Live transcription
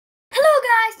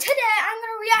guys, today I'm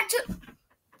going to react to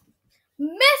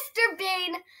Mr.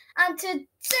 Bean, and today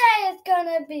it's going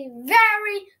to be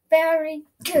very, very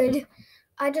good.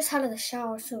 I just had a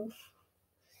shower, so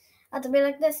I have to be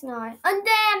like this now. And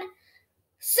then,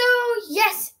 so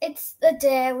yes, it's the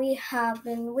day we have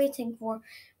been waiting for.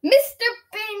 Mr.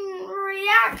 Bean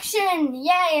reaction,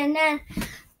 yay. And then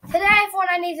today I thought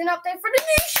I need an update for the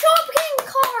new shopping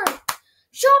cart.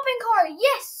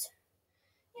 Yes.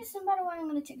 Yes, and by the way, I'm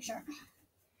going to take a shirt. I'm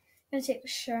going to take the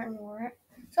shirt and wear it.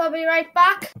 So I'll be right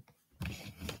back.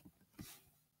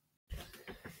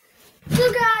 So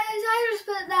guys, I just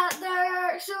put that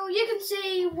there so you can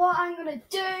see what I'm going to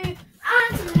do.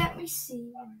 And let me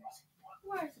see.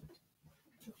 Where is it?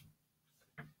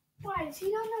 Why does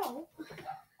he not know?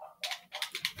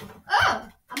 Oh,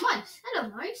 a mouse. Hello,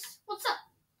 mouse. What's up?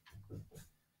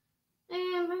 Have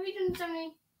you done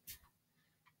something?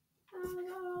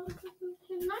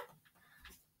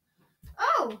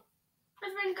 Oh, my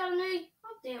friend got a new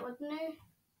update with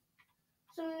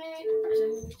some new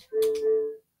present.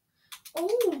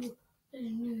 Oh,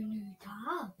 there's new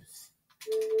tabs.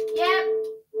 Yep.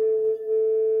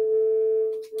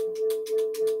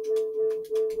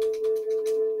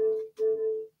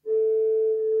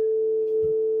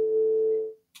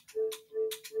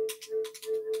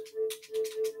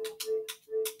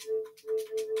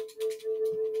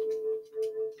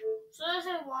 So this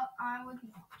is what I would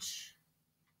watch.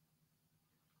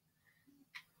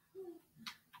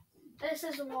 This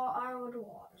is what I would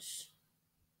watch.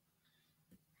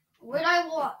 Would I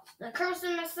watch The Curse of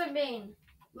Mr. Bean,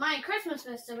 My Christmas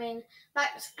Mr. Bean,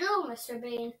 Back to School Mr.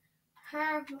 Bean,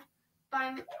 Her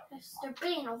by Mr.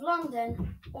 Bean of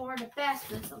London, or The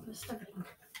Bestest of Mr. Bean?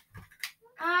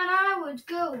 And I would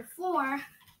go for, and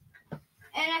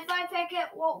if I pick it,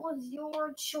 what was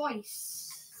your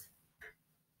choice?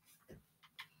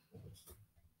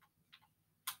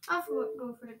 I'll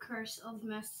go for The Curse of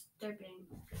Mr. Bean.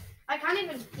 I can't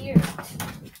even hear it.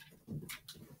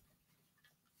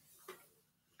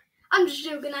 I'm just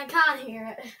joking, I can't hear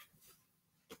it.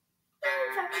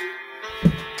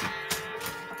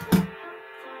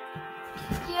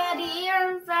 Yeah, the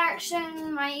ear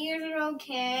infection, my ears are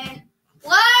okay.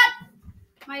 What?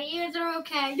 My ears are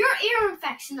okay. Your ear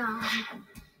infection on.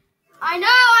 I know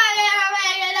I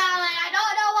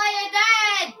don't know what you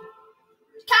did.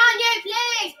 Can you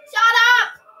please shut up?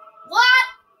 What?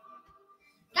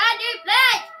 Can you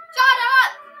please shut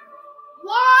up?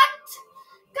 What?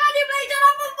 Can you please shut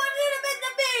up and put it in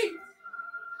the bin?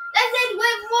 This is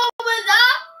with warmers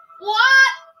up.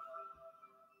 What?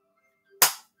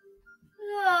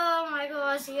 Oh my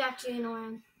gosh, he's actually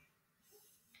annoying.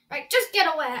 Right, just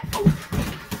get away.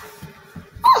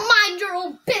 Oh, mind your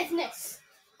own business.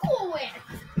 Go away.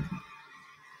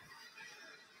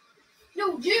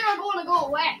 No, you're not going to go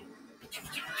away.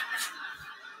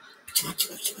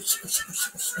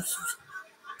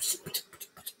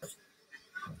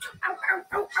 Ow, ow,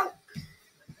 ow, ow.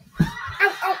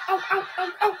 Ow, ow, ow, ow,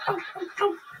 ow, ow, ow, ow,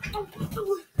 ow,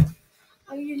 ow.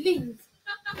 Oh, you leave.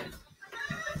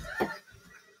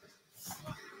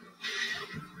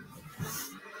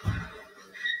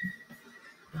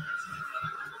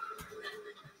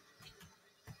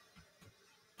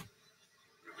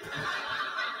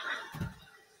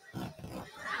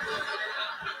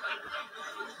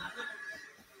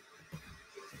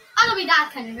 I don't be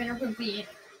that kind of inappropriate.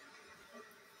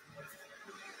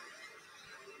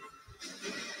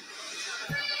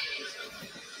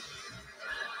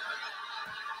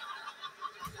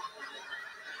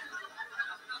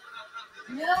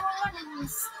 No one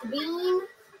is Bean.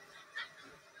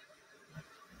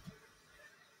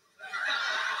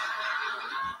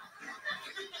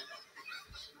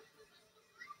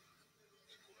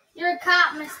 You're a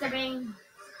cat, Mr. Bean.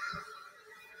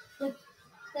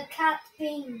 The cat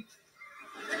Bean.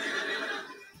 Get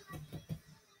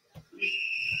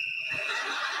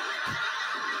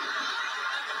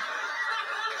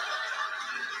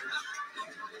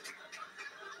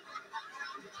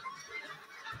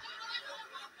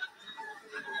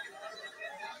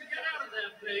out of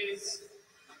there, please.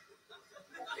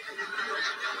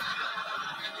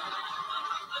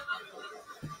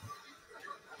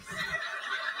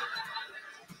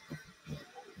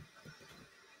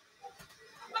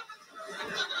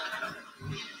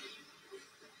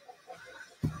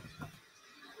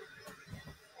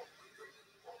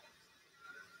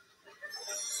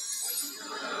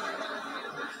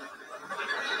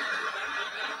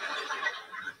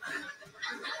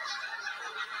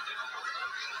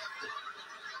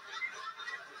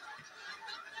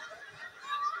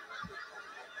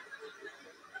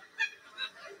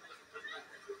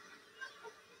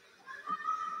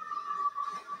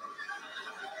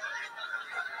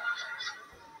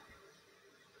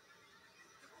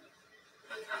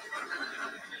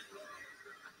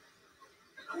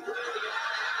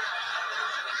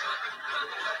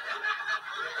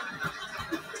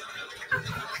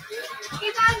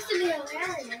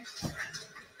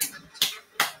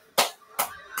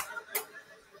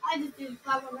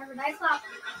 clap whenever they clap.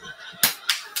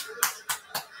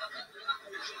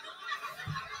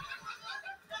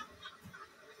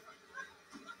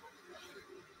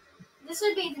 This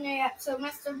would be the new episode,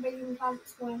 Mr. Bean can't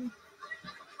swim.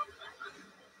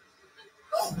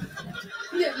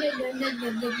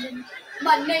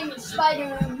 My name is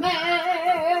Spider-Man.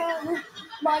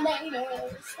 My name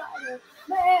is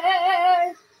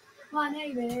Spider-Man. My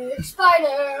name is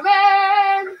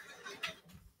Spider-Man.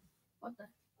 What the?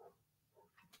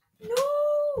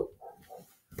 No!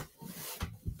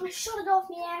 I shut it off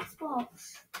my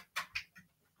Xbox.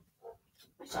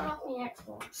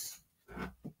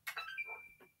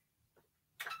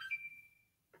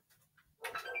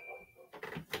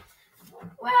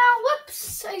 Well,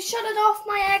 whoops. I shut it off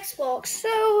my Xbox.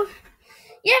 So,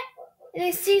 yeah. It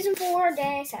is season 4,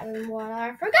 day 7. What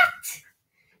I forgot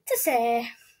to say.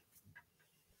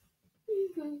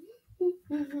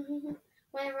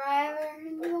 Whenever I ever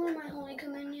do my Holy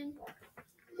Communion.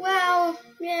 Well,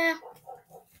 yeah.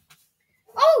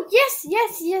 Oh, yes.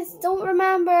 Don't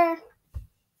remember.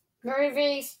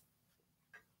 Movies.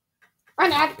 Are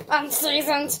not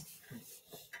unseasoned.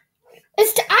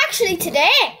 It's actually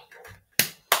today.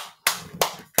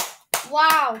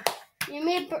 Wow. You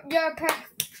made your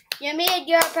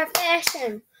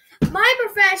profession. My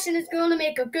profession is going to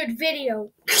make a good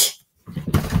video.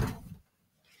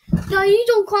 No, you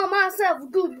don't call myself a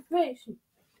good profession.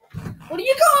 What do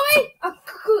you call me?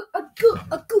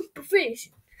 A good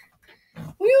profession.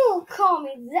 You don't call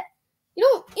me that.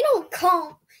 You don't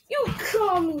call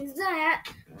me that.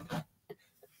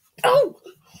 Oh!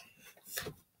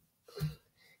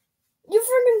 You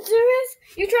freaking serious?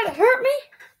 You trying to hurt me?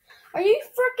 Are you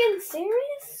freaking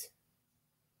serious?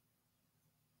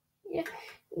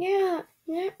 Yeah,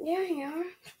 you are.